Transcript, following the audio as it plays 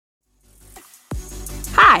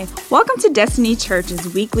Hi, welcome to Destiny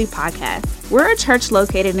Church's weekly podcast. We're a church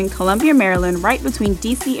located in Columbia, Maryland, right between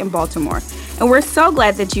DC and Baltimore, and we're so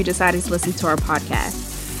glad that you decided to listen to our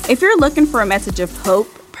podcast. If you're looking for a message of hope,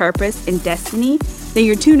 purpose, and destiny, then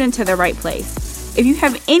you're tuned into the right place. If you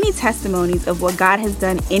have any testimonies of what God has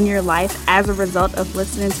done in your life as a result of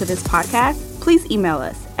listening to this podcast, please email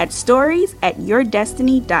us at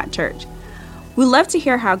stories@yourdestiny.church. We love to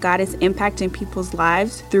hear how God is impacting people's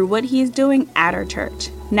lives through what He is doing at our church.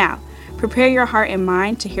 Now, prepare your heart and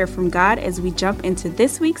mind to hear from God as we jump into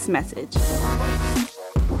this week's message.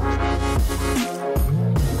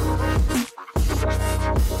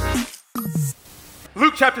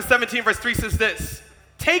 Luke chapter 17, verse 3 says this: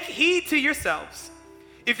 "Take heed to yourselves.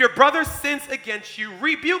 If your brother sins against you,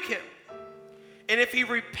 rebuke him. And if he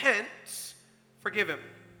repents, forgive him.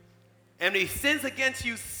 And if he sins against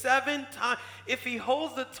you 7 times, if he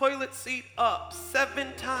holds the toilet seat up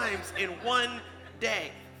 7 times in one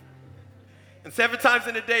day, and 7 times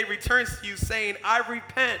in a day returns to you saying, I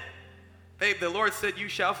repent, babe, the Lord said, you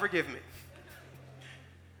shall forgive me."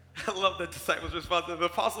 I love the disciples' response. The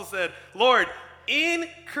apostle said, Lord,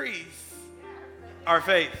 increase our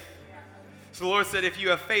faith. So the Lord said, if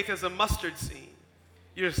you have faith as a mustard seed,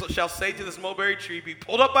 you shall say to this mulberry tree, be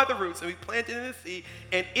pulled up by the roots and be planted in the sea,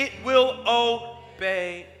 and it will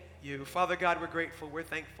obey you. Father God, we're grateful. We're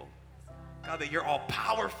thankful, God, that you're all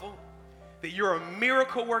powerful, that you're a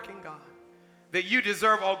miracle working God, that you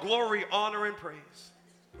deserve all glory, honor, and praise.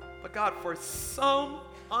 But God, for some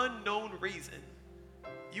unknown reason,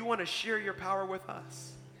 you want to share your power with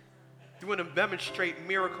us. You want to demonstrate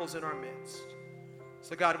miracles in our midst.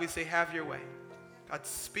 So God, we say, have your way. God,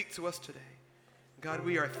 speak to us today. God,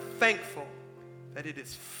 we are thankful that it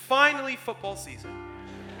is finally football season.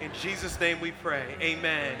 In Jesus' name we pray.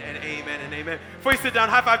 Amen and amen and amen. Before you sit down,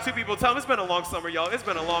 high five 2 people. Tell them it's been a long summer, y'all. It's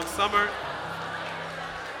been a long summer.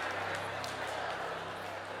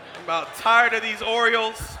 I'm about tired of these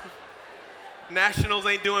Orioles. Nationals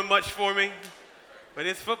ain't doing much for me. But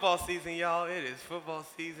it's football season, y'all. It is football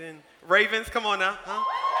season. Ravens, come on now.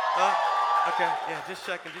 Okay, yeah, just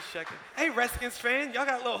checking. Hey, Redskins fan, y'all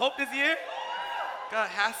got a little hope this year? Got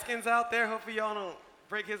Haskins out there. Hopefully y'all don't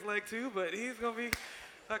break his leg too, but he's going to be,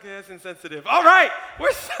 okay, that's insensitive. All right,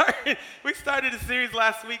 we started a series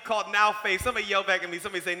last week called Now Faith. Somebody yell back at me.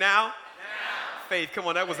 Somebody say now. Now. Faith, come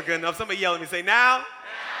on, that wasn't good enough. Somebody yell at me. Say now. Now.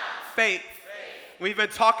 Faith. We've been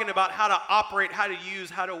talking about how to operate, how to use,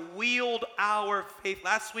 how to wield our faith.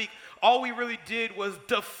 Last week, all we really did was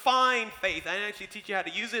define faith. I didn't actually teach you how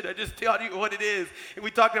to use it. I just tell you what it is. And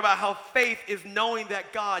we talked about how faith is knowing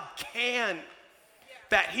that God can,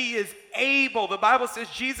 that He is able. The Bible says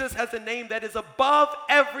Jesus has a name that is above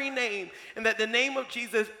every name, and that the name of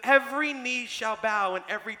Jesus, every knee shall bow and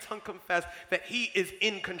every tongue confess that He is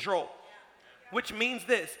in control. Which means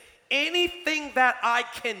this: anything that I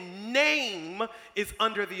can name is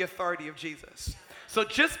under the authority of Jesus. So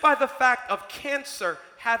just by the fact of cancer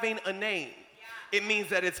having a name, it means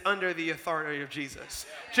that it's under the authority of Jesus.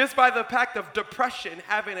 Just by the fact of depression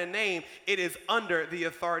having a name, it is under the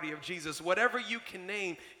authority of Jesus. Whatever you can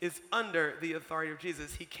name is under the authority of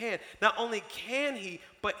Jesus. He can. Not only can He,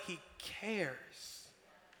 but He cares.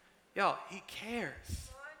 Y'all, He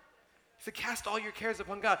cares. He said, cast all your cares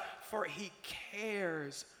upon God, for He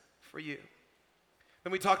cares for you.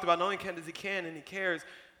 Then we talked about not only does He can and He cares,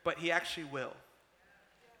 but He actually will.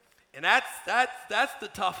 And that's the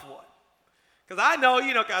tough one. Because I know,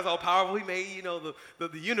 God's all powerful. He made, the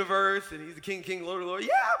universe, and He's the King, Lord, Lord.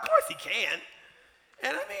 Yeah, of course He can.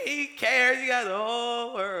 And He cares. He got the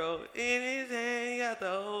whole world in His hand. He got the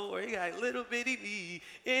whole world. He got little bitty me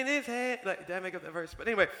in His hand. Like, did I make up that verse? But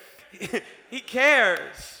anyway, He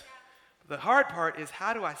cares. The hard part is,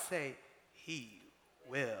 how do I say He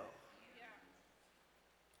will?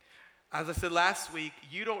 As I said last week,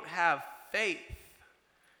 you don't have faith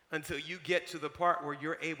until you get to the part where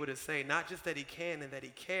you're able to say not just that He can and that He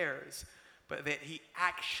cares, but that He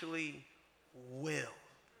actually will.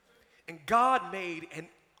 And God made an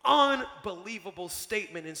unbelievable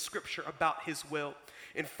statement in Scripture about His will.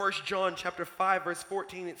 In 1 John chapter 5, verse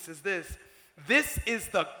 14, it says this: "This is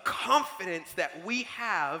the confidence that we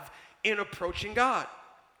have in approaching God,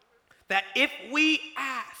 that if we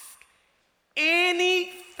ask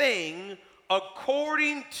anything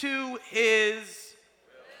according to His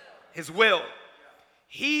will,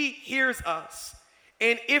 He hears us.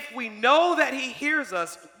 And if we know that He hears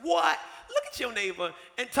us, what? Look at your neighbor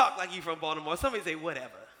and talk like you from Baltimore. Somebody say,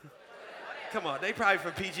 whatever. Come on, they probably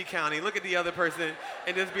from PG County. Look at the other person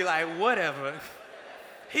and just be like, whatever.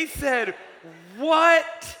 He said, whatever.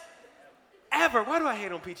 Why do I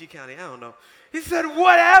hate on PG County? I don't know. He said,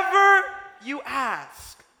 whatever you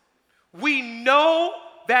ask we know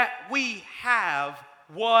that we have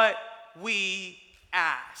what we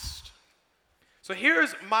asked. So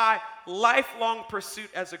here's my lifelong pursuit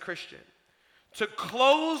as a Christian: to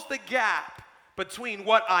close the gap between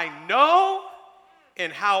what I know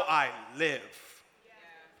and how I live.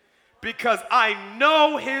 Because I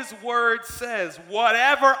know his word says,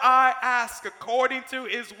 whatever I ask according to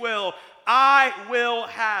his will, I will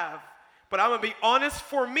have. But I'm going to be honest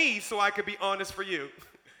for me so I could be honest for you.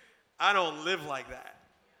 I don't live like that.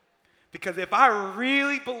 Because if I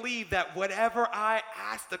really believe that whatever I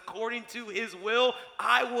asked according to his will,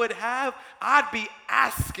 I would have, I'd be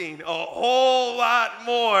asking a whole lot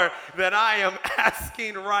more than I am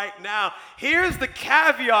asking right now. Here's the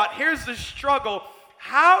caveat, here's the struggle.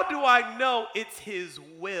 How do I know it's his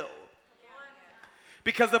will?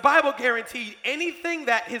 Because the Bible guaranteed anything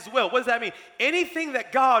that his will, what does that mean? Anything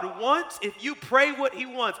that God wants, if you pray what he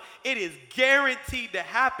wants, it is guaranteed to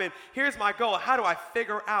happen. Here's my goal. How do I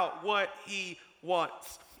figure out what he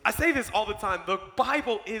wants? I say this all the time. The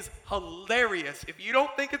Bible is hilarious. If you don't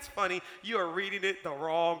think it's funny, you are reading it the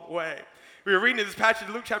wrong way. We were reading this passage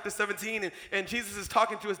in Luke chapter 17, and Jesus is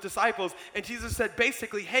talking to his disciples, and Jesus said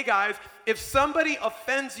basically, hey guys, if somebody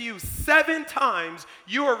offends you 7 times,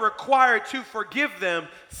 you are required to forgive them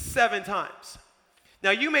 7 times. Now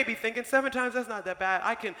you may be thinking 7 times, that's not that bad.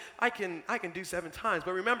 I can do 7 times.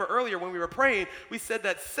 But remember earlier when we were praying, we said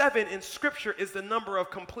that 7 in Scripture is the number of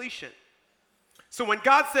completion. So when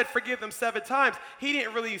God said forgive them 7 times, he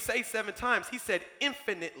didn't really say 7 times. He said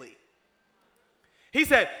infinitely. He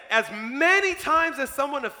said, as many times as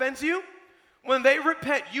someone offends you, when they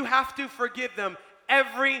repent, you have to forgive them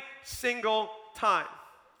every single time.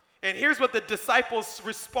 And here's what the disciples'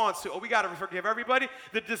 response to, we got to forgive everybody.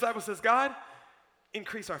 The disciple says, God,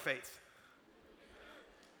 increase our faith.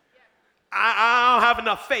 I don't have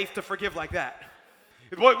enough faith to forgive like that.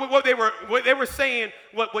 What they were saying,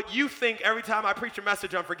 what you think every time I preach a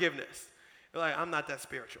message on forgiveness. They're like, I'm not that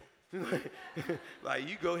spiritual. Like,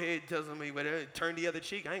 you go ahead and tell somebody, turn the other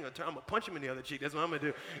cheek. I ain't gonna turn, I'm gonna punch him in the other cheek. That's what I'm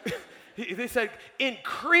gonna do. They said,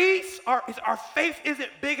 increase our faith isn't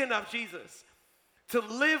big enough, Jesus, to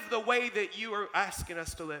live the way that you are asking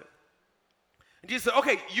us to live. And Jesus said,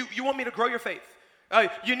 okay, you want me to grow your faith?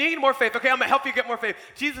 You need more faith. Okay, I'm gonna help you get more faith.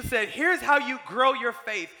 Jesus said, here's how you grow your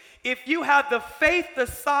faith. If you have the faith the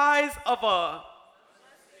size of a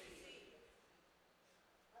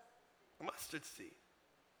mustard seed.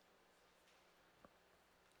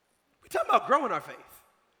 Talking about growing our faith.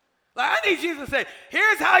 Like, I need Jesus to say,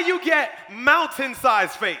 here's how you get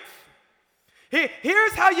mountain-sized faith.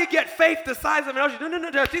 Here's how you get faith the size of an ocean.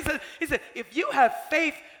 No. He said, if you have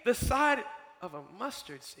faith the size of a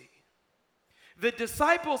mustard seed. The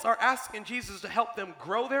disciples are asking Jesus to help them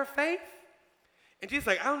grow their faith. And Jesus is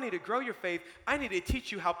like, I don't need to grow your faith. I need to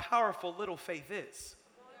teach you how powerful little faith is.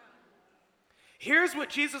 Here's what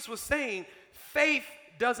Jesus was saying. Faith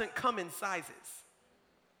doesn't come in sizes.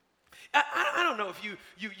 I don't know if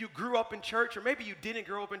you grew up in church, or maybe you didn't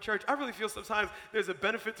grow up in church. I really feel sometimes there's a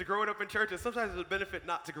benefit to growing up in church, and sometimes there's a benefit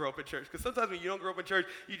not to grow up in church. Because sometimes when you don't grow up in church,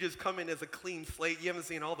 you just come in as a clean slate. You haven't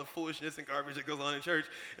seen all the foolishness and garbage that goes on in church.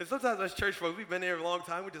 And sometimes as church folks, we've been there a long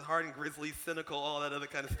time. We're just hard and grisly, cynical, all that other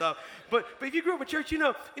kind of stuff. But if you grew up in church, you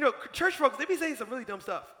know, church folks, they be saying some really dumb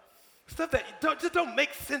stuff. Stuff that just don't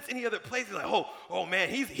make sense any other place. Like, oh man,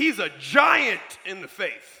 he's a giant in the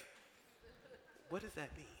faith. What does that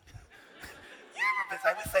mean?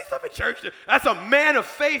 We say stuff in church. That's a man of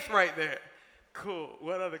faith right there. Cool.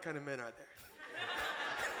 What other kind of men are there?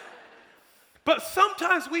 But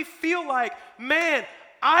sometimes we feel like, man,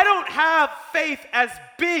 I don't have faith as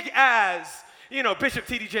big as, Bishop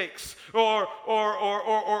T.D. Jakes or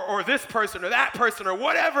this person or that person or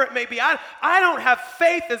whatever it may be. I don't have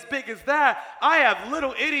faith as big as that. I have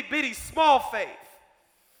little itty bitty small faith.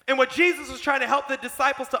 And what Jesus was trying to help the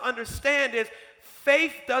disciples to understand is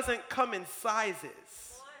faith doesn't come in sizes.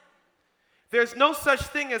 There's no such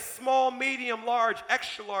thing as small, medium, large,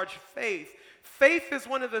 extra large faith. Faith is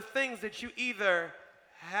one of the things that you either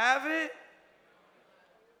have it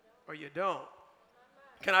or you don't.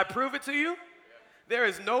 Can I prove it to you? There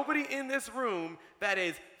is nobody in this room that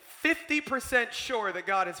is 50% sure that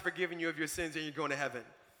God has forgiven you of your sins and you're going to heaven.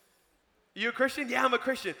 You a Christian? Yeah, I'm a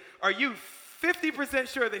Christian. Are you 50%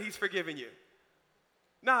 sure that he's forgiven you?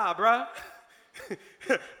 Nah, bruh.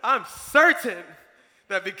 I'm certain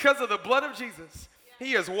that because of the blood of Jesus,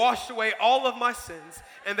 he has washed away all of my sins,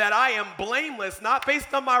 and that I am blameless, not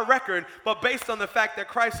based on my record, but based on the fact that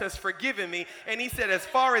Christ has forgiven me. And he said, as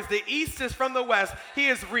far as the east is from the west, he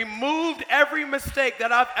has removed every mistake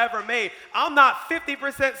that I've ever made. I'm not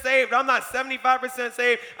 50% saved. I'm not 75%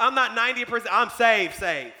 saved. I'm not 90%. I'm saved.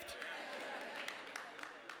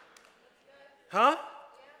 Huh?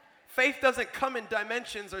 Faith doesn't come in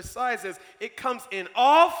dimensions or sizes. It comes in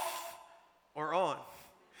off or on.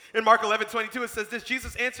 In Mark 11:22, it says this: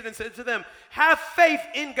 Jesus answered and said to them, have faith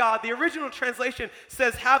in God. The original translation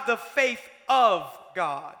says, have the faith of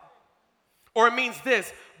God. Or it means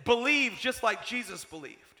this: believe just like Jesus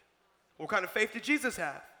believed. What kind of faith did Jesus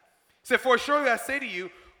have? He said, for surely I say to you,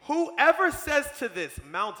 whoever says to this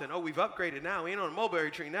mountain, oh, we've upgraded now. We ain't on a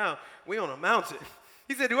mulberry tree now. We on a mountain.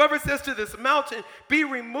 He said, whoever says to this mountain, be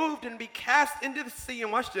removed and be cast into the sea,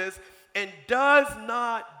 and watch this, and does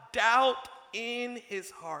not doubt in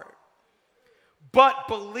his heart, but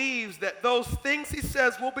believes that those things he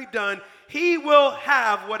says will be done, he will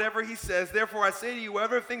have whatever he says. Therefore, I say to you,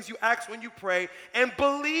 whatever things you ask when you pray, and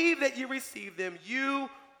believe that you receive them, you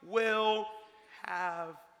will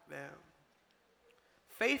have them.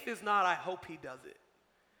 Faith is not, I hope he does it.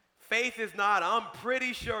 Faith is not, I'm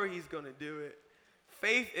pretty sure he's going to do it.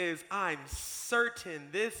 Faith is, I'm certain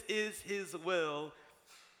this is his will,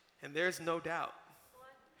 and there's no doubt.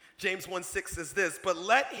 James 1:6 says this, but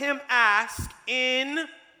let him ask in faith.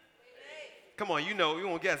 Come on, you know, you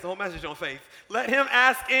won't guess the whole message on faith. Let him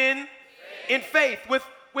ask in faith with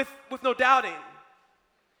no doubting.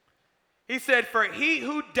 He said, for he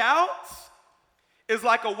who doubts is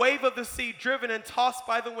like a wave of the sea driven and tossed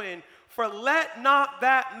by the wind. For let not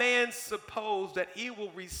that man suppose that he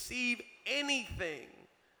will receive anything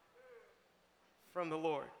from the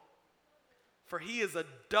Lord. For he is a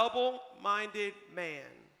double-minded man,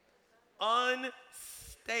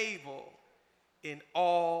 unstable in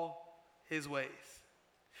all his ways.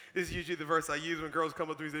 This is usually the verse I use when girls come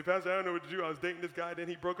up to me and say, Pastor, I don't know what to do. I was dating this guy, then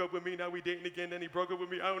he broke up with me. Now we dating again, then he broke up with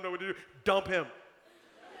me. I don't know what to do. Dump him.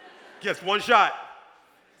 Yes, one shot.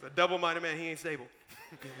 It's a double-minded man. He ain't stable.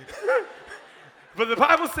 But the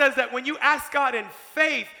Bible says that when you ask God in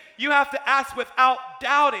faith, you have to ask without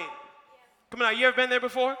doubting. Come on, you ever been there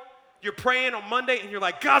before? You're praying on Monday and you're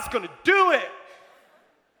like, God's going to do it.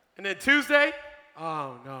 And then Tuesday,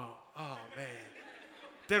 oh no, oh man.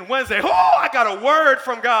 Then Wednesday, oh, I got a word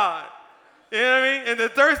from God. You know what I mean? And then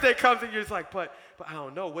Thursday comes and you're just like, but I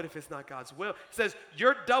don't know. What if it's not God's will? It says,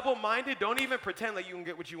 you're double-minded. Don't even pretend like you can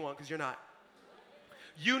get what you want, because you're not.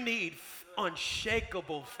 You need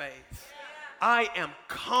unshakable faith. I am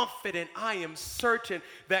confident, I am certain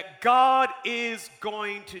that God is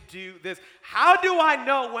going to do this. How do I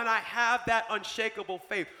know when I have that unshakable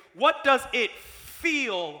faith? What does it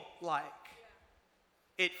feel like?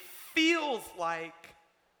 It feels like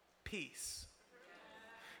peace.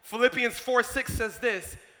 Philippians 4:6 says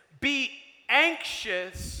this, be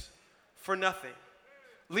anxious for nothing.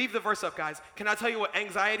 Leave the verse up, guys. Can I tell you what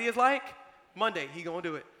anxiety is like? Monday, he gonna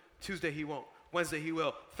do it. Tuesday, he won't. Wednesday, he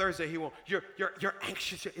will. Thursday, he won't. You're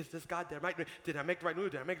anxious. Is this God? Did I make the right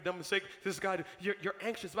move? Did I make a dumb mistake? This God, you're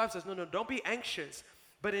anxious. The Bible says, no, don't be anxious.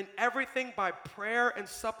 But in everything by prayer and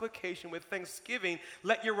supplication with thanksgiving,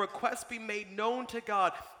 let your requests be made known to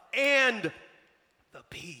God, and the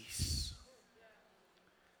peace.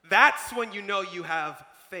 That's when you know you have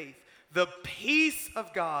faith. The peace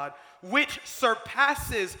of God, which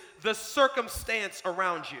surpasses the circumstance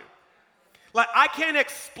around you. Like, I can't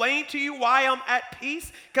explain to you why I'm at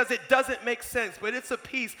peace, because it doesn't make sense, but it's a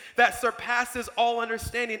peace that surpasses all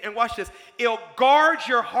understanding. And watch this. It'll guard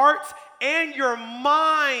your hearts and your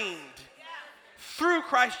mind through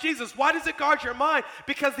Christ Jesus. Why does it guard your mind?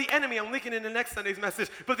 Because the enemy, I'm linking in the next Sunday's message,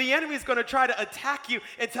 but the enemy is going to try to attack you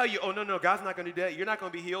and tell you, oh, no, God's not going to do that. You're not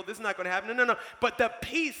going to be healed. This is not going to happen. No. But the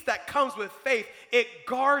peace that comes with faith, it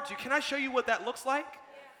guards you. Can I show you what that looks like?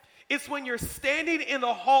 It's when you're standing in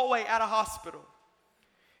the hallway at a hospital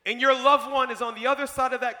and your loved one is on the other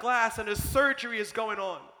side of that glass and a surgery is going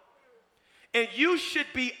on. And you should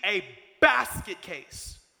be a basket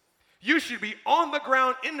case. You should be on the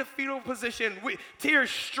ground in the fetal position with tears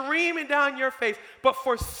streaming down your face. But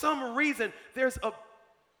for some reason, there's a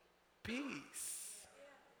peace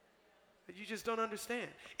that you just don't understand.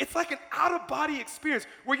 It's like an out-of-body experience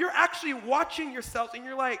where you're actually watching yourself and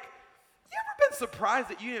you're like, you ever been surprised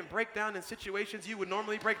that you didn't break down in situations you would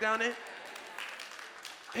normally break down in?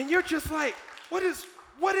 And you're just like, what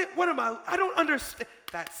am I don't understand.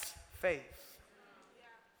 That's faith.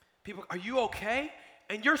 People, are you okay?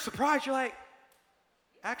 And you're surprised. You're like,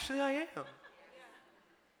 actually I am.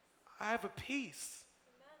 I have a peace.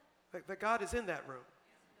 Like that God is in that room.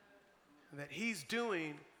 And that he's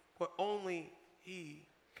doing what only he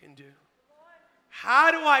can do.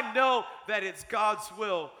 How do I know that it's God's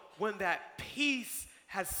will? When that peace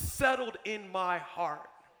has settled in my heart.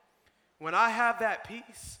 When I have that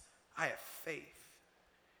peace, I have faith.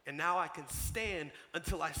 And now I can stand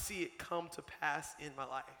until I see it come to pass in my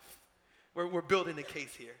life. We're building a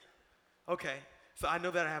case here. Okay, so I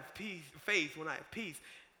know that I have peace, faith when I have peace.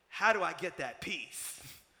 How do I get that peace?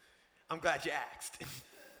 I'm glad you asked.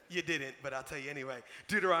 You didn't, but I'll tell you anyway.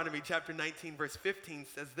 Deuteronomy chapter 19, verse 15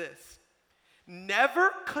 says this: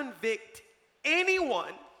 never convict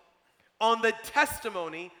anyone on the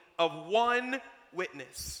testimony of one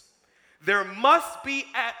witness. There must be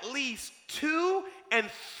at least 2, and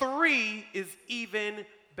 3 is even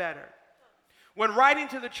better. When writing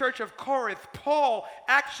to the church of Corinth, Paul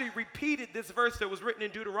actually repeated this verse that was written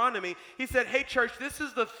in Deuteronomy. He said, hey, church, this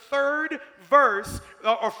is the third verse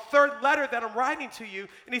or third letter that I'm writing to you.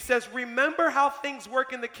 And he says, remember how things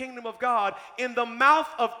work in the kingdom of God. In the mouth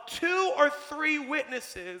of 2 or 3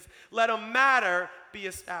 witnesses, let a matter be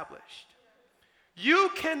established.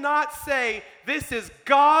 You cannot say, this is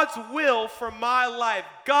God's will for my life.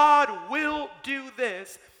 God will do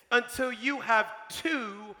this until you have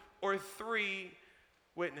 2 or 3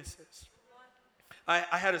 witnesses. I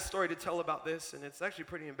had a story to tell about this, and it's actually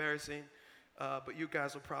pretty embarrassing, but you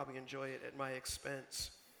guys will probably enjoy it at my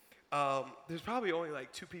expense. There's probably only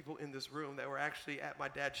like 2 people in this room that were actually at my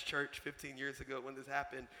dad's church 15 years ago when this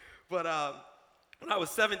happened. But when I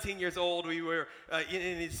was 17 years old, we were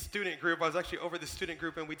in his student group. I was actually over the student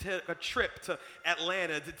group, and we took a trip to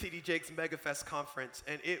Atlanta to TD Jakes MegaFest conference.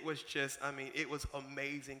 And it was just, it was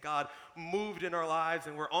amazing. God moved in our lives,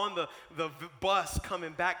 and we're on the bus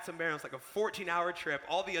coming back to Maryland. It's like a 14-hour trip.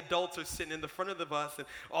 All the adults are sitting in the front of the bus, and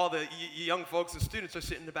all the young folks and students are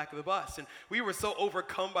sitting in the back of the bus. And we were so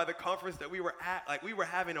overcome by the conference that we were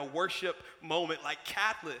having a worship moment. Like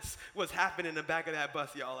Catholics was happening in the back of that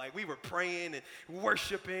bus, y'all. Like we were praying and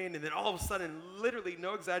worshiping, and then all of a sudden, literally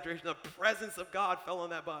no exaggeration, the presence of God fell on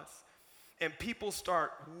that bus. And people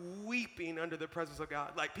start weeping under the presence of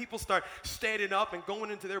God. Like people start standing up and going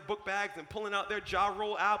into their book bags and pulling out their Ja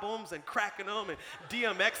Rule albums and cracking them, and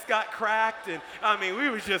DMX got cracked. And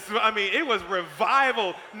it was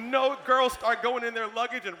revival. No girls start going in their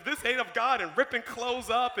luggage and this ain't of God and ripping clothes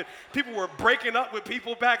up, and people were breaking up with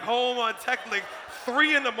people back home on text like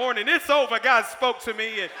 3 in the morning. It's over. God spoke to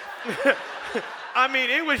me. And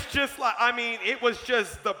it was just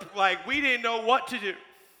we didn't know what to do.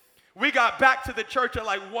 We got back to the church at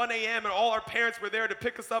like 1 a.m. and all our parents were there to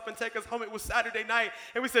pick us up and take us home. It was Saturday night.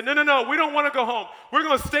 And we said, no, we don't want to go home. We're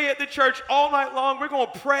going to stay at the church all night long. We're going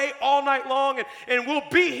to pray all night long. And we'll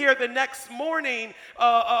be here the next morning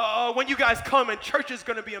when you guys come, and church is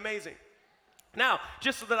going to be amazing. Now,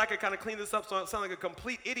 just so that I could kind of clean this up so I don't sound like a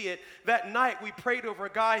complete idiot, that night we prayed over a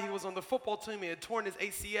guy. He was on the football team. He had torn his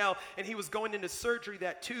ACL, and he was going into surgery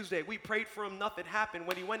that Tuesday. We prayed for him. Nothing happened.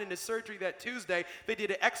 When he went into surgery that Tuesday, they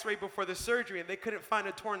did an x-ray before the surgery, and they couldn't find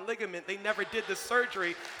a torn ligament. They never did the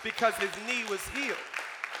surgery because his knee was healed.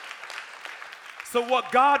 So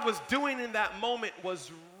what God was doing in that moment was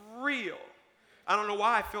real. I don't know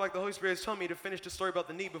why I feel like the Holy Spirit is telling me to finish the story about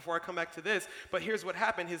the knee before I come back to this, but here's what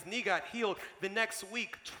happened. His knee got healed. The next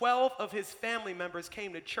week, 12 of his family members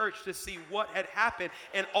came to church to see what had happened,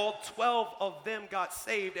 and all 12 of them got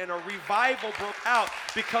saved, and a revival broke out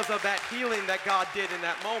because of that healing that God did in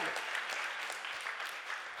that moment.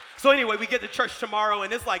 So anyway, we get to church tomorrow,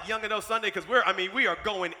 and it's like Young Adult Sunday because we are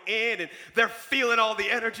going in, and they're feeling all the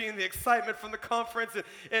energy and the excitement from the conference.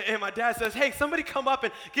 And my dad says, hey, somebody come up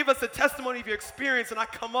and give us a testimony of your experience. And I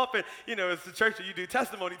come up, and, it's the church that you do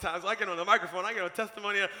testimony time. So I get on the microphone, I get a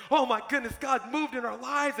testimony, and oh my goodness, God moved in our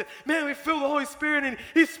lives. And man, we feel the Holy Spirit, and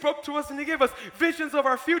he spoke to us, and he gave us visions of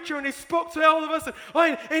our future, and he spoke to all of us.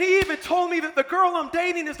 And he even told me that the girl I'm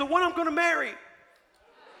dating is the one I'm going to marry.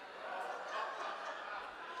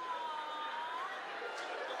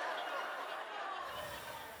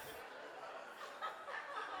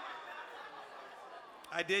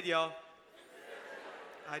 I did, y'all.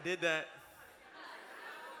 I did that.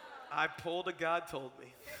 I pulled a God told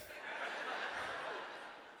me.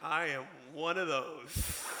 I am one of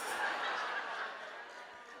those.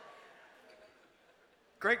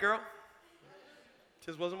 Great girl.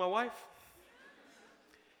 Just wasn't my wife.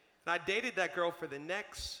 And I dated that girl for the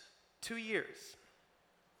next 2 years.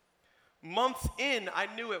 Months in,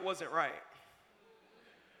 I knew it wasn't right.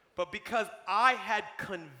 But because I had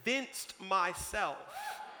convinced myself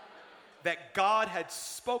that God had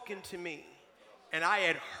spoken to me and I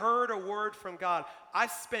had heard a word from God, I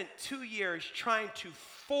spent 2 years trying to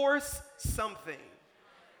force something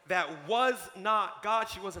that was not God.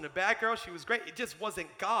 She wasn't a bad girl. She was great. It just wasn't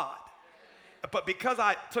God. But because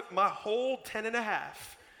I took my whole 10 and a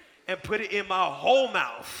half and put it in my whole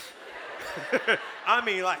mouth,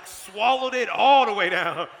 swallowed it all the way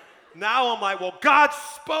down. Now I'm like, well, God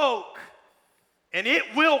spoke, and it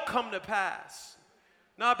will come to pass.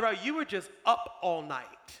 Nah, bro, you were just up all night.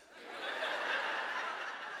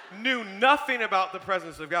 knew nothing about the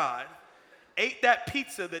presence of God, ate that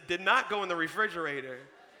pizza that did not go in the refrigerator,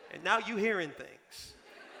 and now you hearing things.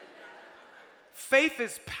 Faith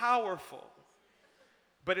is powerful,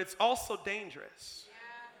 but it's also dangerous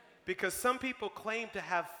because some people claim to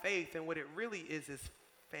have faith, and what it really is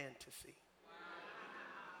fantasy.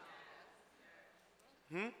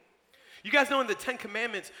 You guys know in the 10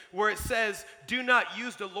 Commandments where it says, do not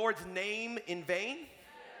use the Lord's name in vain?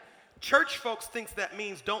 Church folks think that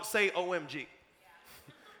means don't say OMG.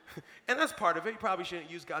 And that's part of it. You probably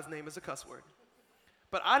shouldn't use God's name as a cuss word.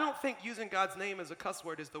 But I don't think using God's name as a cuss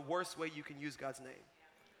word is the worst way you can use God's name.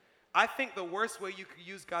 I think the worst way you could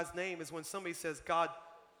use God's name is when somebody says, God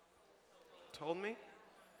told me,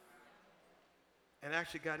 and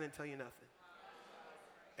actually God didn't tell you nothing.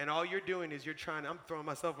 And all you're doing is I'm throwing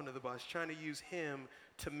myself under the bus, trying to use him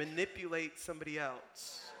to manipulate somebody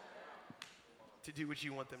else to do what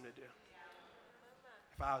you want them to do.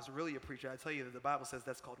 If I was really a preacher, I'd tell you that the Bible says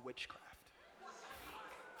that's called witchcraft.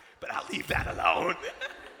 But I'll leave that alone.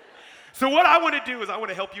 So what I want to do is I want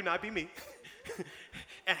to help you not be me.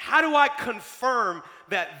 And how do I confirm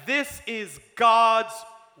that this is God's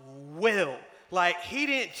will? Like, he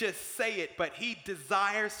didn't just say it, but he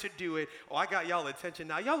desires to do it. Oh, I got y'all attention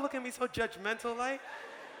now. Y'all look at me so judgmental, like,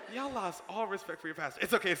 y'all lost all respect for your pastor.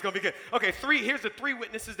 It's okay, it's going to be good. Okay, here's the 3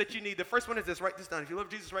 witnesses that you need. The first one is this. Write this down. If you love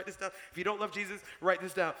Jesus, write this down. If you don't love Jesus, write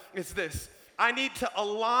this down. It's this. I need to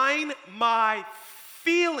align my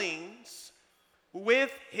feelings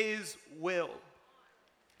with his will.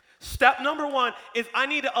 Step number 1 is I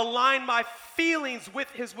need to align my feelings with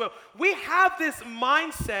his will. We have this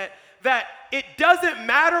mindset that it doesn't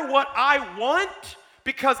matter what I want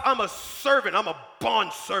because I'm a servant. I'm a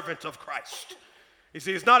bond servant of Christ. You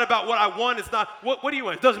see, it's not about what I want. It's not, what do you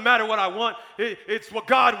want? It doesn't matter what I want. It's what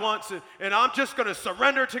God wants, and I'm just going to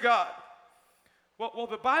surrender to God. Well,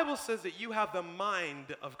 the Bible says that you have the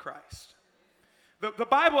mind of Christ. The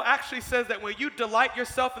Bible actually says that when you delight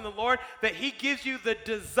yourself in the Lord, that he gives you the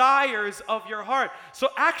desires of your heart. So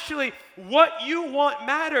actually, what you want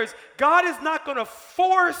matters. God is not going to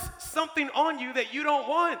force something on you that you don't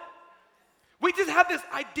want. We just have this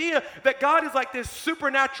idea that God is like this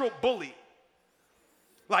supernatural bully.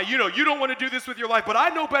 Like, you don't want to do this with your life, but I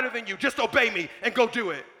know better than you. Just obey me and go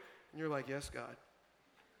do it. And you're like, yes, God.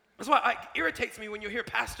 That's why it irritates me when you hear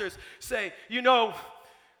pastors say,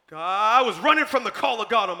 I was running from the call of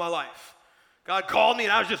God on my life. God called me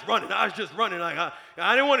and I was just running. Like,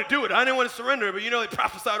 I didn't want to do it. I didn't want to surrender. But, they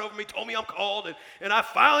prophesied over me, told me I'm called. And I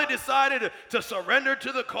finally decided to surrender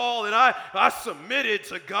to the call. And I submitted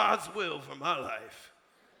to God's will for my life.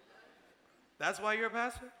 That's why you're a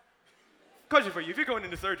pastor? Question for you. If you're going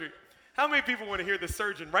into surgery, how many people want to hear the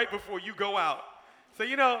surgeon right before you go out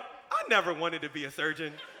say, I never wanted to be a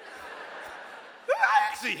surgeon.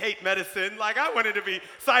 I actually hate medicine. Like, I wanted to be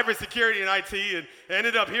cybersecurity and IT and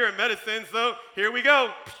ended up here in medicine, so here we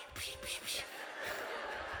go.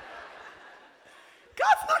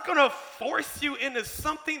 God's not going to force you into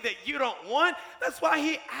something that you don't want. That's why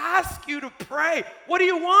he asks you to pray. What do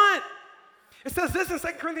you want? It says this in 2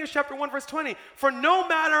 Corinthians chapter 1, verse 20. For no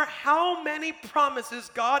matter how many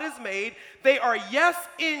promises God has made, they are yes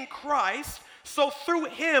in Christ. So through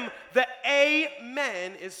him, the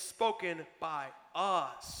amen is spoken by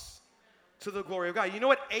us to the glory of God. You know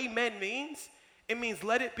what amen means? It means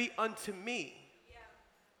let it be unto me.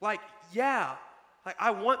 Like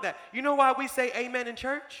I want that. You know why we say amen in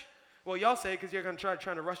church? Well, y'all say it because you're going to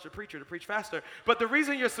trying to rush the preacher to preach faster. But the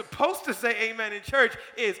reason you're supposed to say amen in church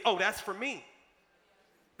is, that's for me.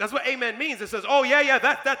 That's what amen means. It says,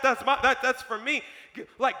 that's for me.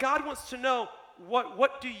 Like, God wants to know,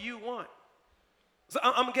 what do you want? So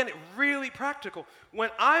I'm getting it really practical. When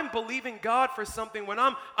I'm believing God for something, when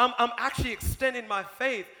I'm actually extending my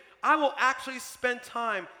faith, I will actually spend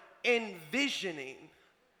time envisioning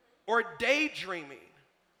or daydreaming.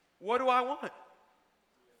 What do I want?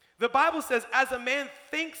 The Bible says, as a man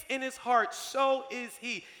thinks in his heart, so is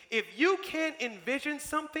he. If you can't envision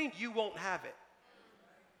something, you won't have it.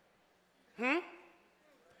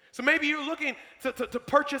 So maybe you're looking to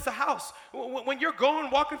purchase a house. When you're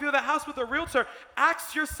walking through the house with a realtor,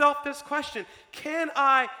 ask yourself this question: can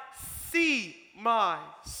I see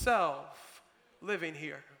myself living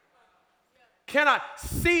here? Can I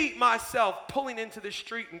see myself pulling into this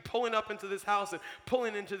street and pulling up into this house and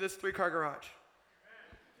pulling into this 3-car garage?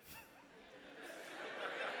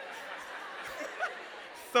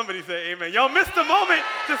 Somebody say amen. Y'all missed the moment.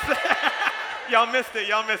 Y'all missed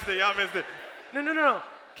it. No.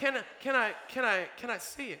 Can I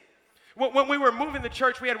see it? When we were moving the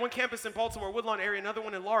church, we had one campus in Baltimore, Woodlawn area, another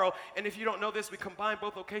one in Laurel. And if you don't know this, we combined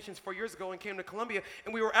both locations 4 years ago and came to Columbia.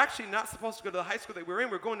 And we were actually not supposed to go to the high school that we were in.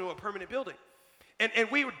 We were going to a permanent building.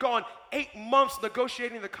 And we had gone 8 months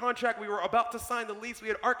negotiating the contract. We were about to sign the lease. We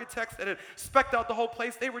had architects that had spec'd out the whole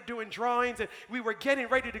place. They were doing drawings, and we were getting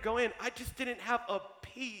ready to go in. I just didn't have a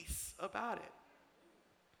peace about it.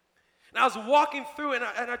 And I was walking through, and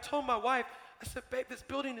I told my wife, I said, babe, this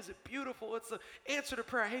building is beautiful. It's an answer to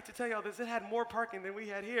prayer. I hate to tell y'all this. It had more parking than we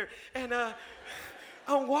had here. And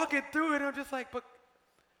I'm walking through it, and I'm just like, but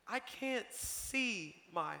I can't see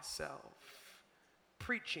myself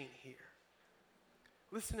preaching here.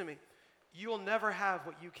 Listen to me. You'll never have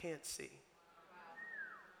what you can't see.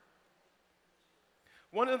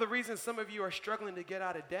 One of the reasons some of you are struggling to get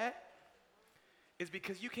out of debt is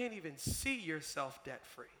because you can't even see yourself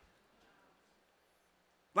debt-free.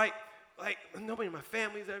 Like nobody in my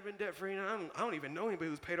family's ever been debt-free, and I don't even know anybody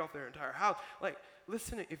who's paid off their entire house. Like,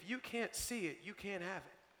 listen, if you can't see it, you can't have it.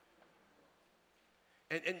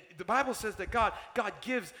 And the Bible says that God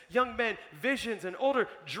gives young men visions and older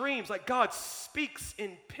dreams. Like, God speaks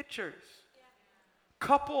in pictures. Yeah.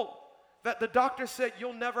 Couple that the doctor said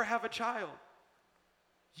you'll never have a child.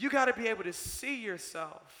 You got to be able to see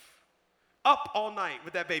yourself up all night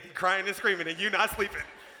with that baby crying and screaming and you not sleeping.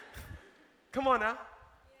 Come on now.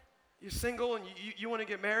 You're single and you want to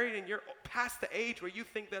get married and you're past the age where you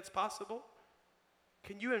think that's possible.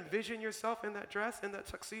 Can you envision yourself in that dress, in that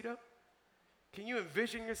tuxedo? Can you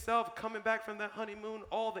envision yourself coming back from that honeymoon?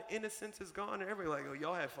 All the innocence is gone and everybody like, oh,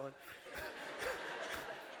 y'all had fun.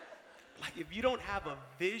 Like, if you don't have a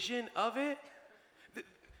vision of it,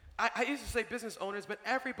 I used to say business owners, but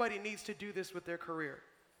everybody needs to do this with their career.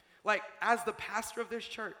 Like, as the pastor of this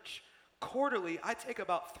church, quarterly, I take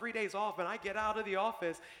about 3 days off and I get out of the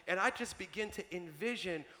office and I just begin to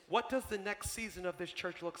envision what does the next season of this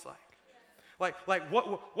church looks like. Like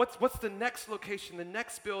what's the next location, the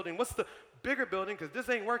next building, what's the bigger building, because this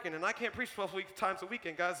ain't working and I can't preach 12 times a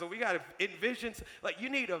weekend, guys, so we got to envision, like you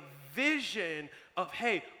need a vision of,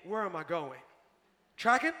 hey, where am I going?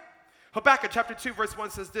 Tracking? Habakkuk chapter 2 verse 1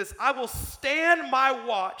 says this, I will stand my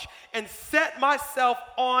watch and set myself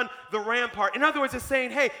on the rampart. In other words, it's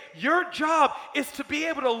saying, hey, your job is to be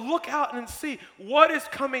able to look out and see what is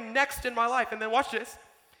coming next in my life. And then watch this.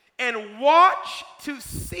 And watch to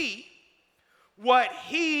see what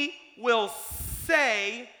he will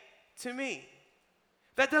say to me.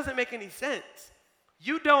 That doesn't make any sense.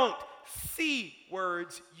 You don't see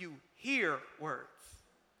words, you hear words.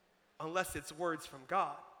 Unless it's words from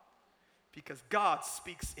God. Because God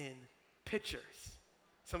speaks in pictures.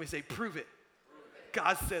 Somebody say, prove it.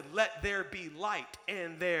 God said, let there be light,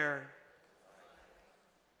 and there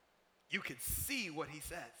you can see what he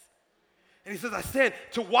says. And he says, I stand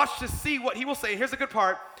to watch to see what he will say. And here's the good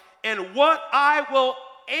part. And what I will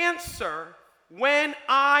answer when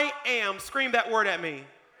I am, scream that word at me,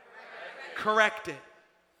 corrected.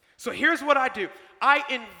 So here's what I do. I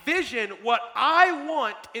envision what I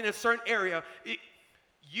want in a certain area.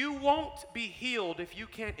 You won't be healed if you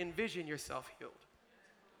can't envision yourself healed.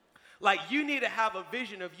 Like, you need to have a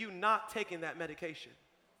vision of you not taking that medication.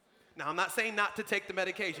 Now, I'm not saying not to take the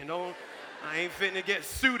medication. I ain't finna get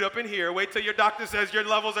sued up in here. Wait till your doctor says your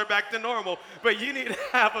levels are back to normal. But you need to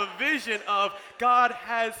have a vision of God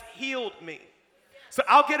has healed me. So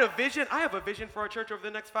I'll get a vision. I have a vision for our church over the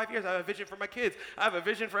next 5 years. I have a vision for my kids. I have a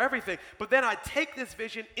vision for everything. But then I take this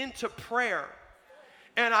vision into prayer.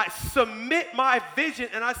 And I submit my vision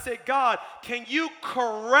and I say, God, can you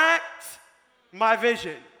correct my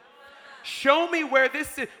vision? Show me where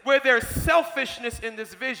there's selfishness in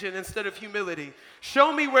this vision instead of humility.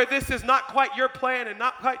 Show me where this is not quite your plan and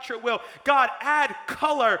not quite your will. God, add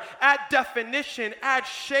color, add definition, add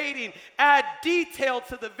shading, add detail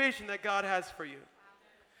to the vision that God has for you.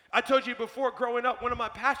 I told you before, growing up, one of my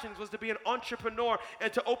passions was to be an entrepreneur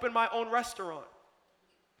and to open my own restaurant.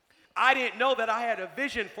 I didn't know that I had a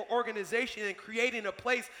vision for organization and creating a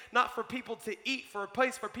place not for people to eat, for a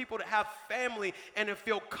place for people to have family and to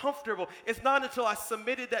feel comfortable. It's not until I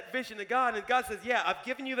submitted that vision to God and God says, yeah, I've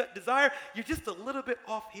given you that desire. You're just a little bit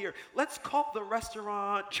off here. Let's call the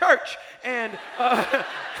restaurant church. And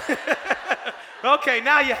okay,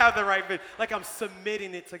 now you have the right vision. Like, I'm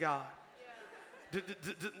submitting it to God. Does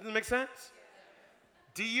that make sense?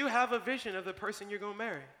 Do you have a vision of the person you're going to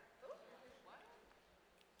marry?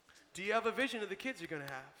 Do you have a vision of the kids you're going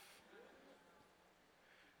to have?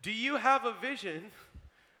 Do you have a vision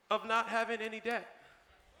of not having any debt?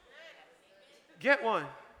 Get one.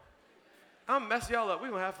 I'm mess y'all up. We're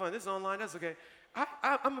going to have fun. This is online. That's okay.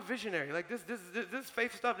 I'm a visionary. Like this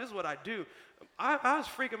faith stuff, this is what I do. I was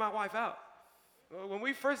freaking my wife out. when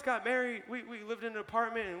we first got married, we lived in an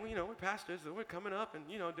apartment, and we're pastors, and we're coming up and,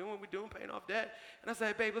 doing what we're doing, paying off debt. And I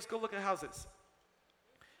said, babe, let's go look at houses.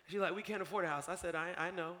 She's like, we can't afford a house. I said,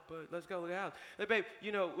 I know, but let's go look at a house. Like, babe,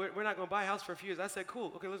 we're not going to buy a house for a few years. I said,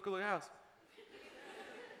 cool, okay, let's go look at a house.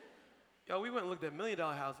 Yo, we went and looked at $1 million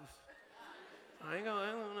houses. I ain't gonna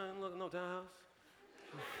look at no townhouse.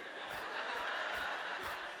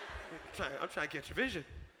 I'm trying to get your vision.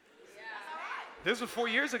 This was 4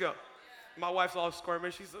 years ago. My wife's all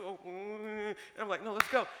squirming. She's, and I'm like, no, let's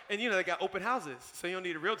go. And they got open houses, so you don't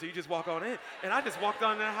need a realtor. You just walk on in. And I just walked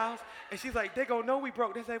on in that house, and she's like, they gonna know we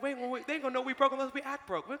broke. They say, wait, they ain't gonna know we broke unless we act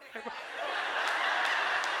broke.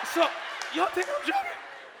 So, y'all think I'm joking?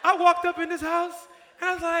 I walked up in this house, and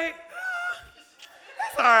I was like,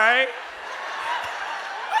 that's all right.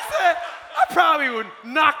 I said, I probably would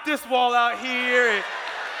knock this wall out here, and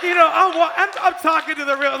I'm talking to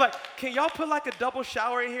the real, like, can y'all put like a double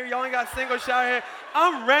shower in here? Y'all ain't got a single shower here.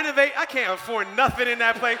 I'm renovating. I can't afford nothing in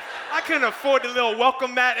that place. I couldn't afford the little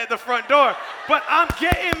welcome mat at the front door. But I'm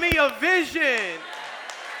getting me a vision.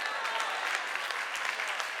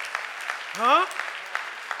 Huh?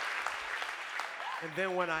 And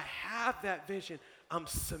then when I have that vision, I'm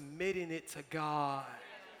submitting it to God.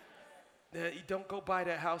 Now, you don't go buy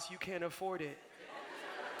that house. You can't afford it.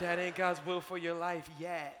 That ain't God's will for your life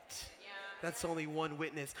yet. Yeah. That's only one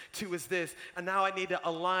witness. 2 is this, and now I need to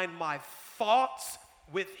align my thoughts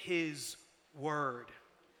with his word.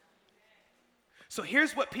 So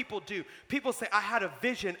here's what people do. People say, I had a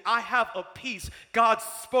vision. I have a peace. God's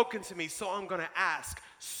spoken to me, so I'm going to ask.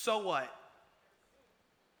 So what?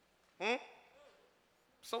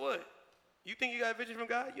 So what? You think you got a vision from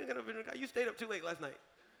God? You ain't got no vision from God. You stayed up too late last night.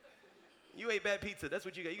 You ate bad pizza. That's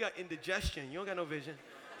what you got. You got indigestion. You don't got no vision.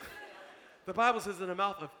 The Bible says in the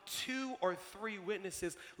mouth of 2 or 3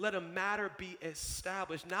 witnesses, let a matter be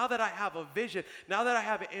established. Now that I have a vision, now that I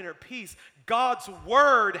have an inner peace, God's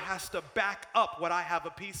word has to back up what I have a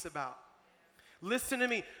peace about. Listen to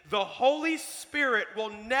me. The Holy Spirit will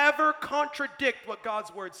never contradict what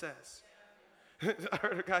God's word says. I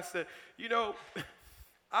heard a guy say,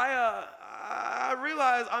 I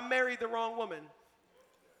realized I married the wrong woman.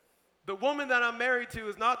 The woman that I'm married to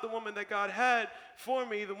is not the woman that God had for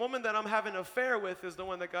me. The woman that I'm having an affair with is the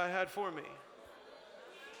one that God had for me.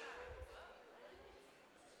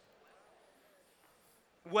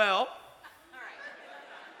 Well,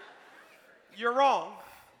 you're wrong.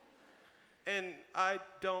 And I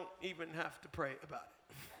don't even have to pray about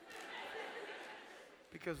it.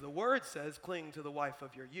 Because the word says, cling to the wife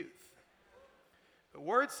of your youth. The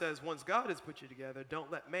word says, once God has put you together,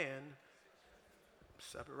 don't let man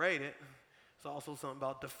separate it. It's also something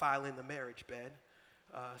about defiling the marriage bed.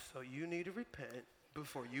 So you need to repent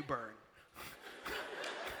before you burn.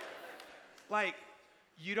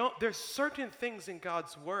 There's certain things in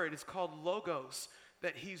God's word, it's called logos,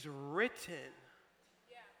 that he's written.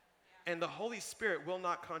 Yeah. And the Holy Spirit will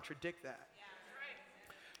not contradict that.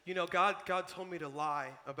 Yeah. God told me to lie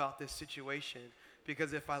about this situation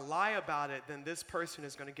because if I lie about it, then this person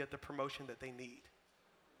is going to get the promotion that they need.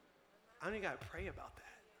 I don't even got to pray about that.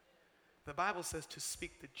 The Bible says to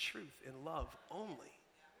speak the truth in love only.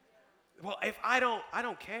 Well, if I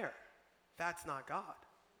don't care. That's not God.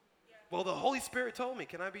 Well, the Holy Spirit told me.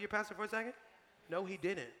 Can I be your pastor for a second? No, he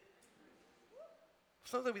didn't.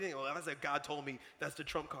 Sometimes we think, I said God told me, that's the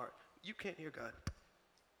trump card. You can't hear God.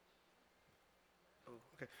 Oh,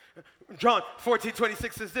 okay. John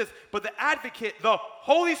 14:26 says this, but the advocate, the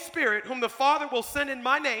Holy Spirit, whom the Father will send in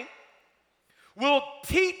my name, will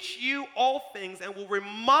teach you all things and will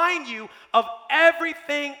remind you of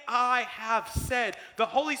everything I have said. The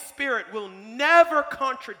Holy Spirit will never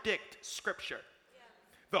contradict Scripture.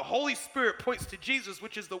 The Holy Spirit points to Jesus,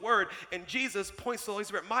 which is the Word, and Jesus points to the Holy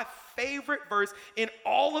Spirit. My favorite verse in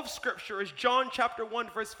all of Scripture is John chapter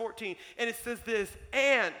 1, verse 14, and it says this,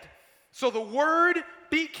 and so the Word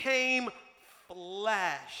became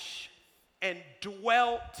flesh and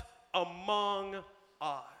dwelt among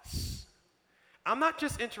us. I'm not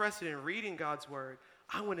just interested in reading God's word.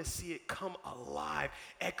 I want to see it come alive,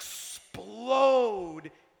 explode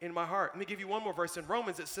in my heart. Let me give you one more verse. In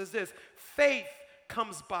Romans, it says this, faith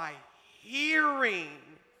comes by hearing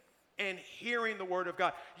and hearing the word of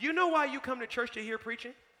God. You know why you come to church to hear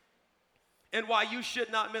preaching? And why you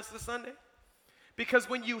should not miss the Sunday? Because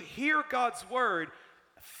when you hear God's word,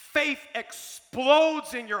 faith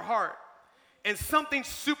explodes in your heart and something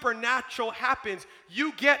supernatural happens.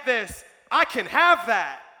 You get this. I can have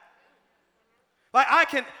that. Like I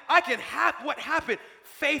can have what happened.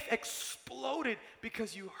 Faith exploded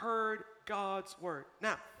because you heard God's word.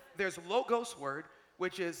 Now, there's logos word,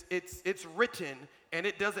 which is it's written and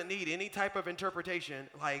it doesn't need any type of interpretation,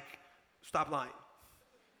 like, stop lying.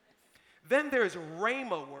 Then there's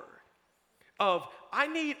rhema word of, I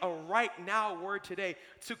need a right now word today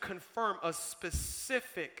to confirm a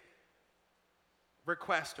specific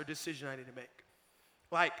request or decision I need to make.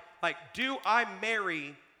 Like, do I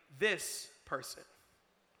marry this person?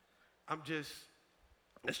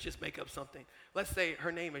 Let's just make up something. Let's say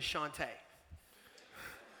her name is Shantae.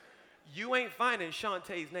 You ain't finding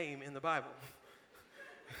Shantae's name in the Bible.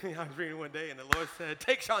 I was reading one day and the Lord said,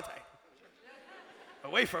 take Shantae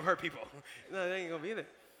away from her people. No, that ain't gonna be there.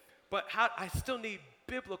 But I still need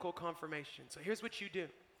biblical confirmation. So here's what you do.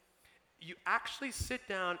 You actually sit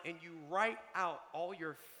down and you write out all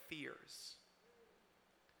your fears.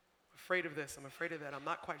 I'm afraid of this, I'm afraid of that, I'm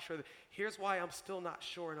not quite sure. Here's why I'm still not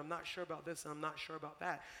sure, and I'm not sure about this, and I'm not sure about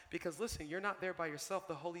that. Because listen, you're not there by yourself,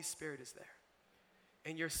 the Holy Spirit is there.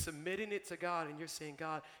 And you're submitting it to God, and you're saying,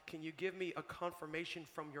 God, can you give me a confirmation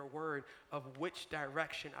from your word of which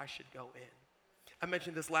direction I should go in? I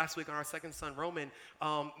mentioned this last week on our second son, Roman.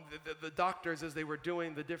 The doctors, as they were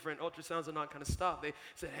doing the different ultrasounds and all that kind of stuff, they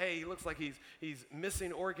said, hey, he looks like he's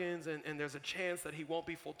missing organs, and there's a chance that he won't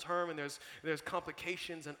be full term, and there's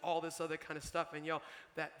complications and all this other kind of stuff. And y'all,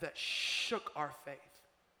 that shook our faith.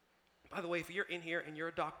 By the way, if you're in here and you're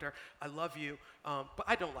a doctor, I love you, but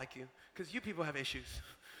I don't like you, because you people have issues.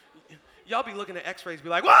 Y'all be looking at x-rays, be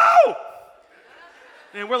like, whoa!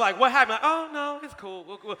 And we're like, what happened? Like, oh, no, it's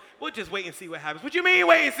cool. We'll just wait and see what happens. What you mean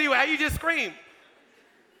wait and see what happens? You just scream.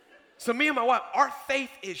 So me and my wife, our faith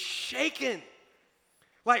is shaken.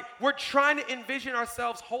 Like, we're trying to envision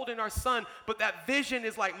ourselves holding our son, but that vision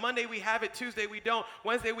is like Monday we have it, Tuesday we don't,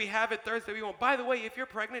 Wednesday we have it, Thursday we won't. By the way, if you're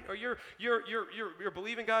pregnant or you're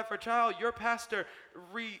believing God for a child, your pastor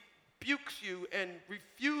rebukes you and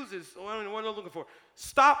refuses, what am I looking for?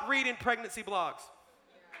 Stop reading pregnancy blogs.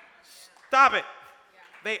 Stop it.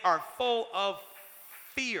 They are full of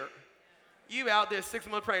fear. You out there 6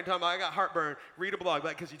 months pregnant talking about, I got heartburn, read a blog,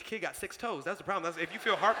 like, because your kid got 6 toes. That's the problem. If you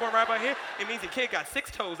feel heartburn right about here, it means your kid got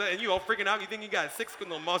 6 toes, and you all freaking out, and you think you got a 6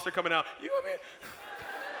 little monster coming out. You know what I mean?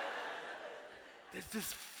 There's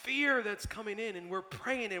this fear that's coming in, and we're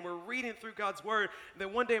praying, and we're reading through God's word. And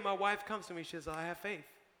then one day my wife comes to me, she says, I have faith.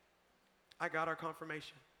 I got our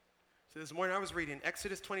confirmation. So this morning I was reading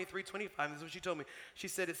Exodus 23:25. This is what she told me. She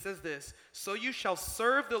said, it says this, so you shall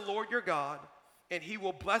serve the Lord your God, and he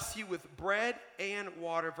will bless you with bread and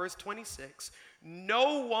water. Verse 26,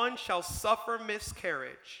 no one shall suffer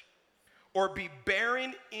miscarriage or be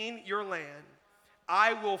barren in your land.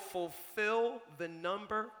 I will fulfill the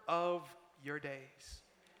number of your days.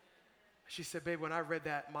 She said, babe, when I read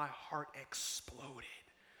that, my heart exploded.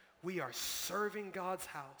 We are serving God's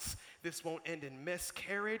house. This won't end in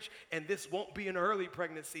miscarriage, and this won't be an early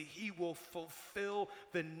pregnancy. He will fulfill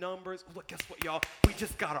the numbers. Look, guess what, y'all? We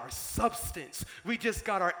just got our substance. We just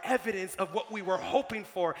got our evidence of what we were hoping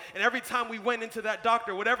for. And every time we went into that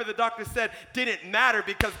doctor, whatever the doctor said didn't matter,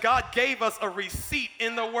 because God gave us a receipt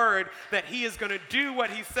in the word that he is going to do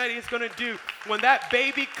what he said he's going to do. When that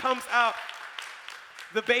baby comes out,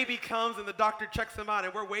 the baby comes and the doctor checks them out,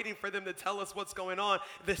 and we're waiting for them to tell us what's going on.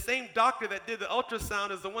 The same doctor that did the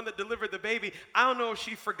ultrasound is the one that delivered the baby. I don't know if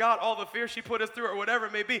she forgot all the fear she put us through or whatever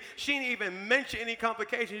it may be. She didn't even mention any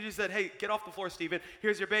complications. She said, hey, get off the floor, Stephen.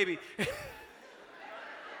 Here's your baby.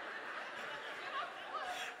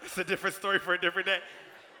 It's a different story for a different day.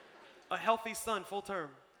 A healthy son, full term.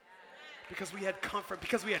 Because we had comfort,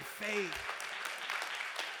 because we had faith.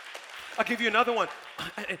 I'll give you another one.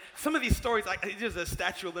 Some of these stories, there's a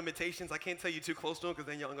statute of limitations. I can't tell you too close to them because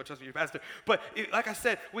then y'all ain't going to trust me, your pastor. But like I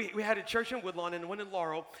said, we had a church in Woodlawn and one in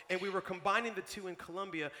Laurel, and we were combining the two in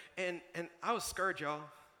Columbia, and I was scared, y'all.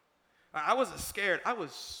 I wasn't scared. I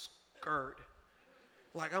was scared.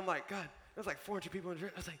 I'm like, God, there's like 400 people in the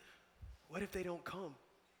church. I was like, what if they don't come?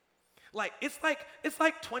 It's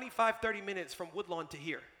like 25, 30 minutes from Woodlawn to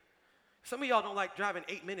here. Some of y'all don't like driving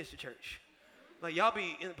 8 minutes to church. Like, y'all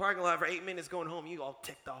be in the parking lot for 8 minutes going home. You all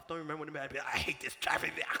ticked off. Don't remember when the bad. I hate this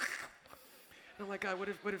traffic. And I'm like, God,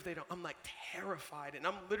 what if they don't? I'm like terrified. And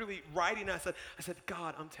I'm literally writing. I said,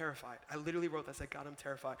 God, I'm terrified. I literally wrote that. I said, God, I'm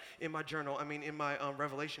terrified. In my journal, in my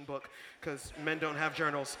Revelation book, because men don't have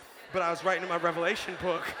journals. But I was writing in my Revelation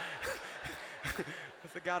book. I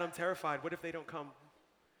said, God, I'm terrified. What if they don't come?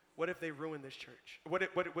 What if they ruin this church? What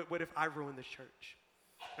if I ruin this church?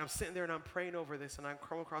 And I'm sitting there and I'm praying over this, and I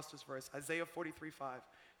come across this verse, Isaiah 43:5.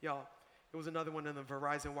 Y'all, it was another one in the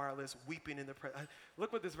Verizon Wireless, weeping in the presence.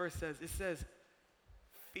 Look what this verse says. It says,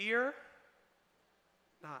 fear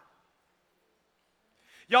not.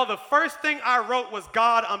 Y'all, the first thing I wrote was,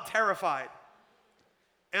 God, I'm terrified.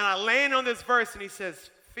 And I land on this verse, and he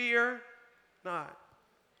says, fear not.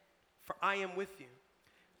 for I am with you.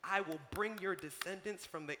 I will bring your descendants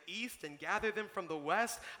from the east and gather them from the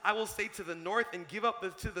west. I will say to the north and give up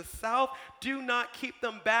to the south. Do not keep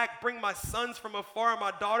them back. Bring my sons from afar,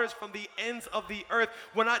 my daughters from the ends of the earth.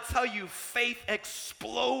 When I tell you, faith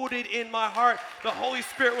exploded in my heart. The Holy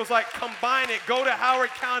Spirit was like, combine it. Go to Howard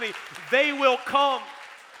County. They will come.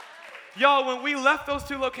 Y'all, when we left those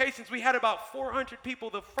two locations, we had about 400 people.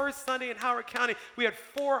 The first Sunday in Howard County, we had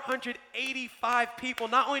 485 people.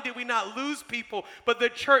 Not only did we not lose people, but the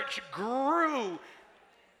church grew.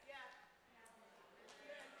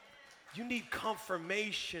 You need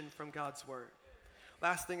confirmation from God's word.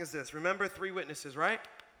 Last thing is this. Remember 3 witnesses, right?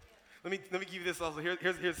 Let me give you this also.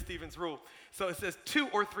 Here's Stephen's rule. So it says 2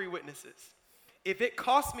 or 3 witnesses. If it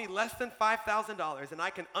costs me less than $5,000 and I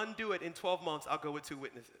can undo it in 12 months, I'll go with 2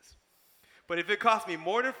 witnesses. But if it costs me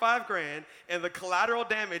more than $5,000 and the collateral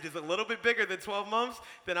damage is a little bit bigger than 12 months,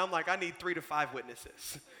 then I'm like, I need 3 to 5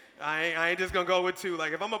 witnesses. I ain't just gonna go with 2.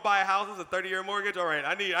 Like if I'm gonna buy a house, it's a 30-year mortgage. All right,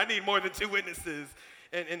 I need more than 2 witnesses.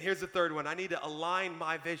 And here's the third one. I need to align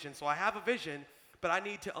my vision. So I have a vision, but I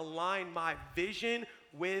need to align my vision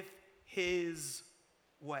with His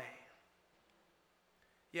way.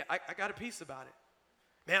 Yeah, I got a piece about it.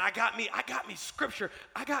 Man, I got me scripture.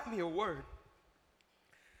 I got me a word.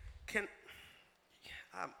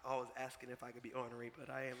 I'm always asking if I could be ornery, but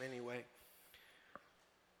I am anyway.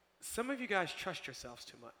 Some of you guys trust yourselves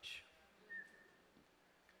too much.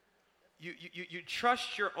 You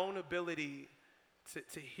trust your own ability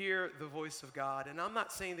to hear the voice of God. And I'm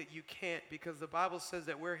not saying that you can't, because the Bible says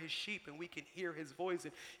that we're His sheep and we can hear His voice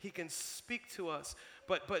and He can speak to us.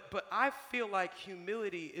 But I feel like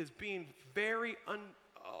humility is being very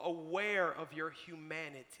unaware of your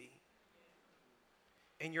humanity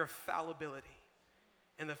and your fallibility.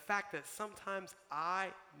 And the fact that sometimes I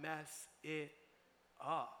mess it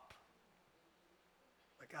up.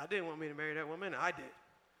 Like, God didn't want me to marry that woman. I did.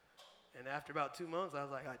 And after about 2 months, I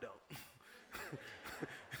was like, I don't.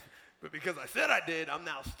 But because I said I did, I'm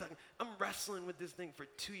now stuck. I'm wrestling with this thing for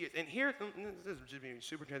 2 years. And here, this is just being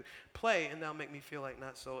super trans. Play, and that'll make me feel like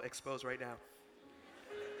not so exposed right now.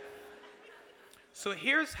 So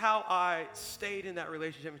here's how I stayed in that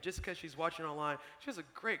relationship. Just because she's watching online, she was a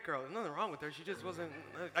great girl. There's nothing wrong with her. She just wasn't,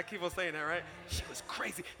 I keep on saying that, right? She was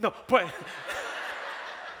crazy. No, but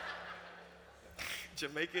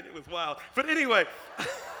Jamaican, it was wild. But anyway.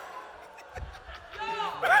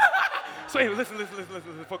 So anyway, listen,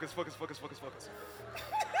 focus.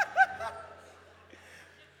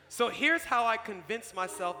 So here's how I convinced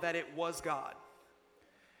myself that it was God.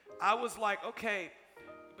 I was like, okay,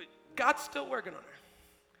 but God's still working on her.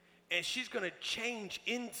 And she's going to change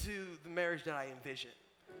into the marriage that I envision.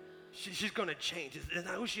 She's going to change. It's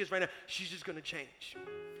not who she is right now. She's just going to change.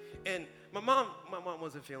 And my mom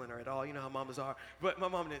wasn't feeling her at all. You know how mamas are. But my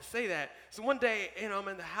mom didn't say that. So one day, I'm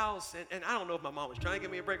in the house, and I don't know if my mom was trying to get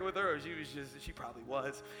me a break with her, or she probably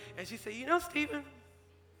was. And she said, Stephen,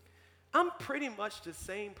 I'm pretty much the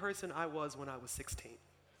same person I was when I was 16.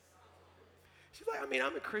 She's like,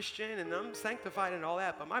 I'm a Christian, and I'm sanctified and all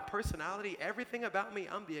that, but my personality, everything about me,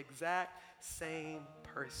 I'm the exact same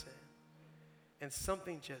person. And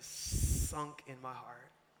something just sunk in my heart.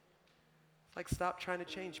 Like, stop trying to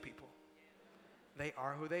change people. They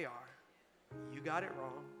are who they are. You got it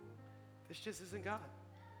wrong. This just isn't God.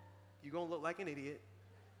 You're going to look like an idiot.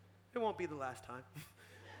 It won't be the last time.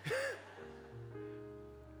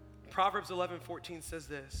 Proverbs 11:14 says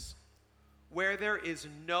this: where there is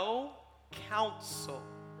no counsel,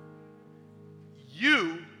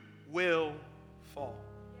 you will fall.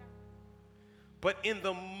 But in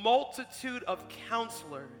the multitude of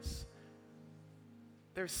counselors,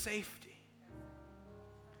 there's safety.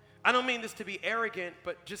 I don't mean this to be arrogant,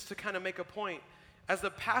 but just to kind of make a point. As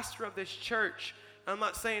the pastor of this church, I'm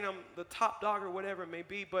not saying I'm the top dog or whatever it may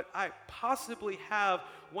be, but I possibly have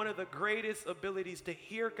one of the greatest abilities to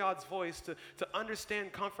hear God's voice, to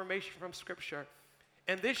understand confirmation from Scripture.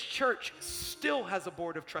 And this church still has a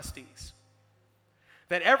board of trustees.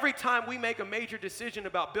 That every time we make a major decision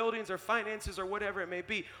about buildings or finances or whatever it may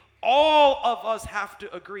be, all of us have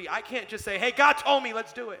to agree. I can't just say, hey, God told me,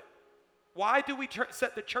 let's do it. Why do we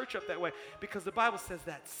set the church up that way? Because the Bible says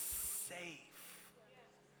that's safe.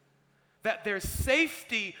 That there's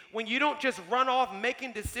safety when you don't just run off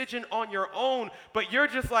making decision on your own, but you're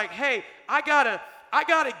just like, hey, I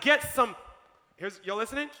gotta get some, y'all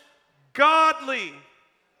listening? Godly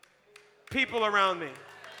people around me.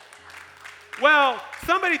 Well,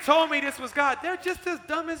 somebody told me this was God. They're just as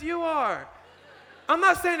dumb as you are. I'm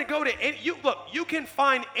not saying to go to any, look, you can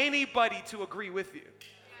find anybody to agree with you.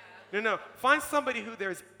 No. Find somebody who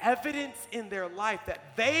there's evidence in their life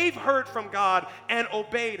that they've heard from God and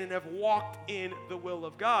obeyed and have walked in the will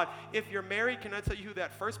of God. If you're married, can I tell you who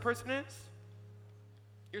that first person is?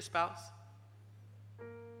 Your spouse.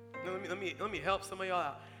 Now, let me help some of y'all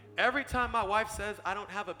out. Every time my wife says I don't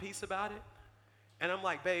have a peace about it, and I'm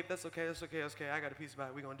like, babe, that's okay, I got a peace about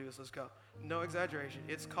it, we're going to do this, let's go. No exaggeration.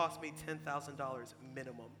 It's cost me $10,000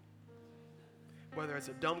 minimum. Whether it's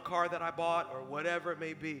a dumb car that I bought or whatever it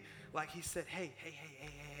may be. Like he said, hey,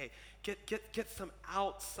 get some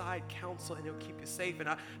outside counsel and it'll keep you safe. And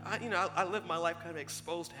I live my life kind of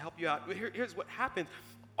exposed to help you out. Here's what happens.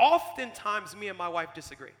 Oftentimes, me and my wife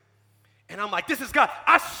disagree. And I'm like, this is God.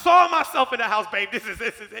 I saw myself in the house, babe. This is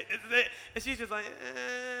it. And she's just like,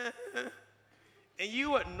 And you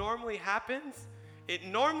know what normally happens? It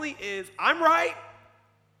normally is, I'm right.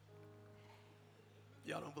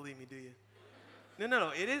 Y'all don't believe me, do you?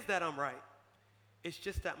 No. It is that I'm right. It's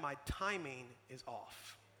just that my timing is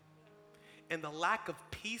off. And the lack of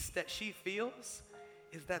peace that she feels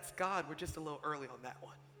is that's God. We're just a little early on that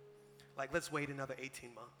one. Like, let's wait another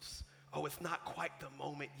 18 months. Oh, it's not quite the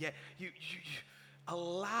moment yet. You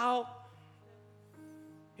allow,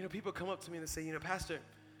 people come up to me and they say, Pastor,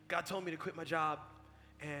 God told me to quit my job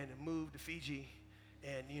and move to Fiji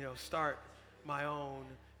and, start my own,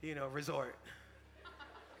 resort.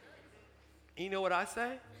 You know what I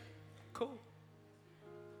say? Cool.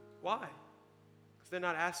 Why? Because they're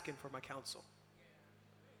not asking for my counsel.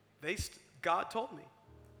 God told me.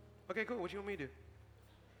 Okay, cool. What you want me to do?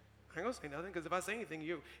 I ain't gonna say nothing, because if I say anything,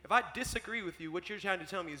 if I disagree with you, what you're trying to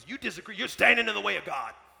tell me is you disagree. You're standing in the way of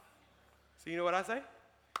God. So you know what I say?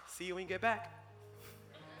 See you when you get back.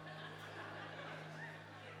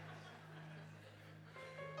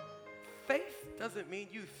 Faith doesn't mean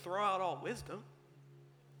you throw out all wisdom.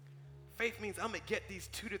 Faith means I'm going to get these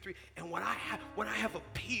 2 to 3. And when I have a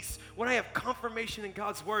peace, when I have confirmation in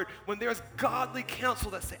God's word, when there's godly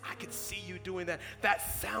counsel that say, I can see you doing that,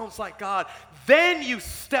 that sounds like God, then you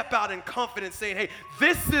step out in confidence saying, hey,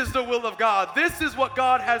 this is the will of God. This is what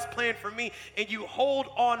God has planned for me. And you hold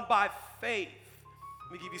on by faith.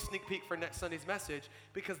 Let me give you a sneak peek for next Sunday's message,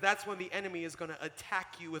 because that's when the enemy is going to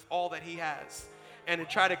attack you with all that he has. And to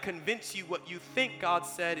try to convince you what you think God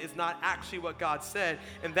said is not actually what God said.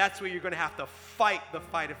 And that's where you're going to have to fight the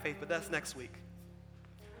fight of faith. But that's next week.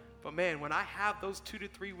 But man, when I have those 2 to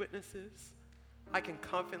 3 witnesses, I can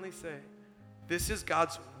confidently say, this is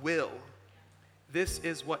God's will. This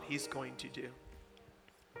is what he's going to do.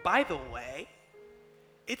 By the way,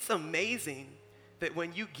 it's amazing that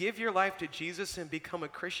when you give your life to Jesus and become a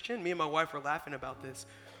Christian, me and my wife were laughing about this.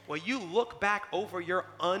 When you look back over your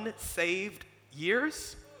unsaved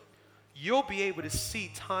years, you'll be able to see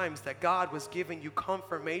times that God was giving you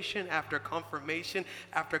confirmation after confirmation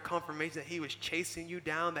after confirmation, that he was chasing you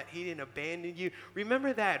down, that he didn't abandon you.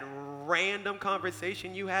 Remember that random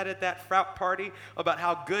conversation you had at that frat party about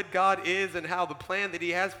how good God is and how the plan that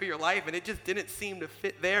he has for your life, and it just didn't seem to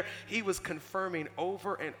fit there? He was confirming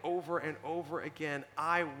over and over and over again,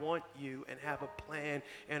 I want you and have a plan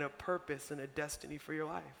and a purpose and a destiny for your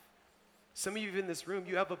life. Some of you in this room,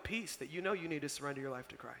 you have a peace that you know you need to surrender your life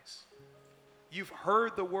to Christ. You've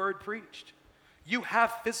heard the word preached. You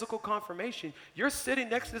have physical confirmation. You're sitting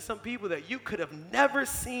next to some people that you could have never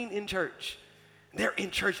seen in church. They're in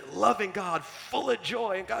church loving God, full of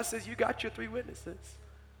joy. And God says, you got your 3 witnesses.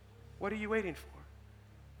 What are you waiting for?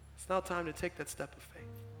 It's now time to take that step of faith.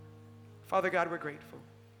 Father God, we're grateful.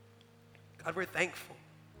 God, we're thankful.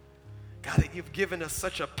 God, that you've given us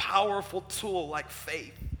such a powerful tool like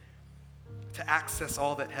faith to access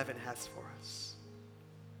all that heaven has for us.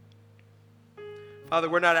 Father,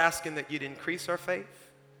 we're not asking that you'd increase our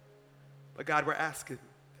faith, but God, we're asking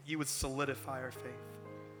that you would solidify our faith.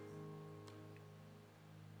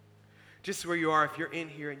 Just where you are, if you're in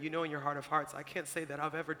here and you know in your heart of hearts, I can't say that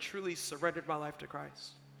I've ever truly surrendered my life to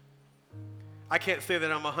Christ. I can't say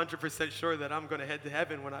that I'm 100% sure that I'm going to head to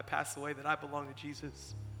heaven when I pass away, that I belong to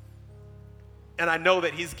Jesus. And I know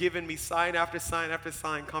that he's given me sign after sign after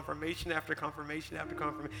sign, confirmation after confirmation after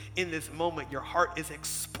confirmation. In this moment, your heart is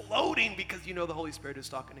exploding because you know the Holy Spirit is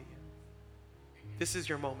talking to you. This is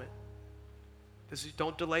your moment.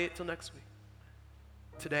 Don't delay it till next week.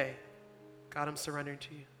 Today, God, I'm surrendering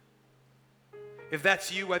to you. If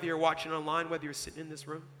that's you, whether you're watching online, whether you're sitting in this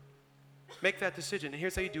room, make that decision. And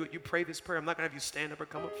here's how you do it. You pray this prayer. I'm not going to have you stand up or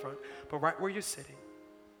come up front, but right where you're sitting,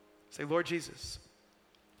 say, Lord Jesus,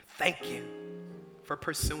 thank you for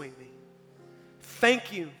pursuing me.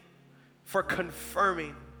 Thank you for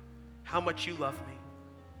confirming how much you love me.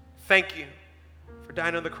 Thank you for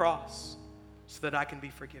dying on the cross so that I can be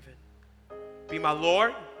forgiven. Be my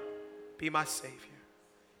Lord, be my Savior.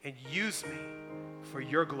 and use me for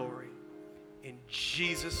your glory. In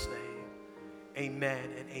Jesus' name, amen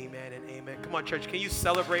and amen and amen. Come on, church, can you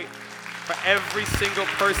celebrate for every single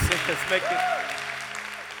person that's making it?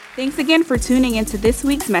 Thanks again for tuning into this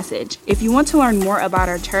week's message. If you want to learn more about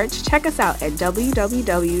our church, check us out at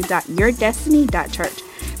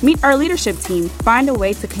www.yourdestiny.church. Meet our leadership team, find a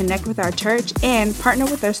way to connect with our church, and partner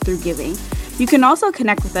with us through giving. You can also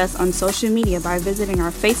connect with us on social media by visiting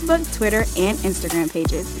our Facebook, Twitter, and Instagram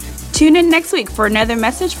pages. Tune in next week for another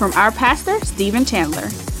message from our pastor, Stephen Chandler.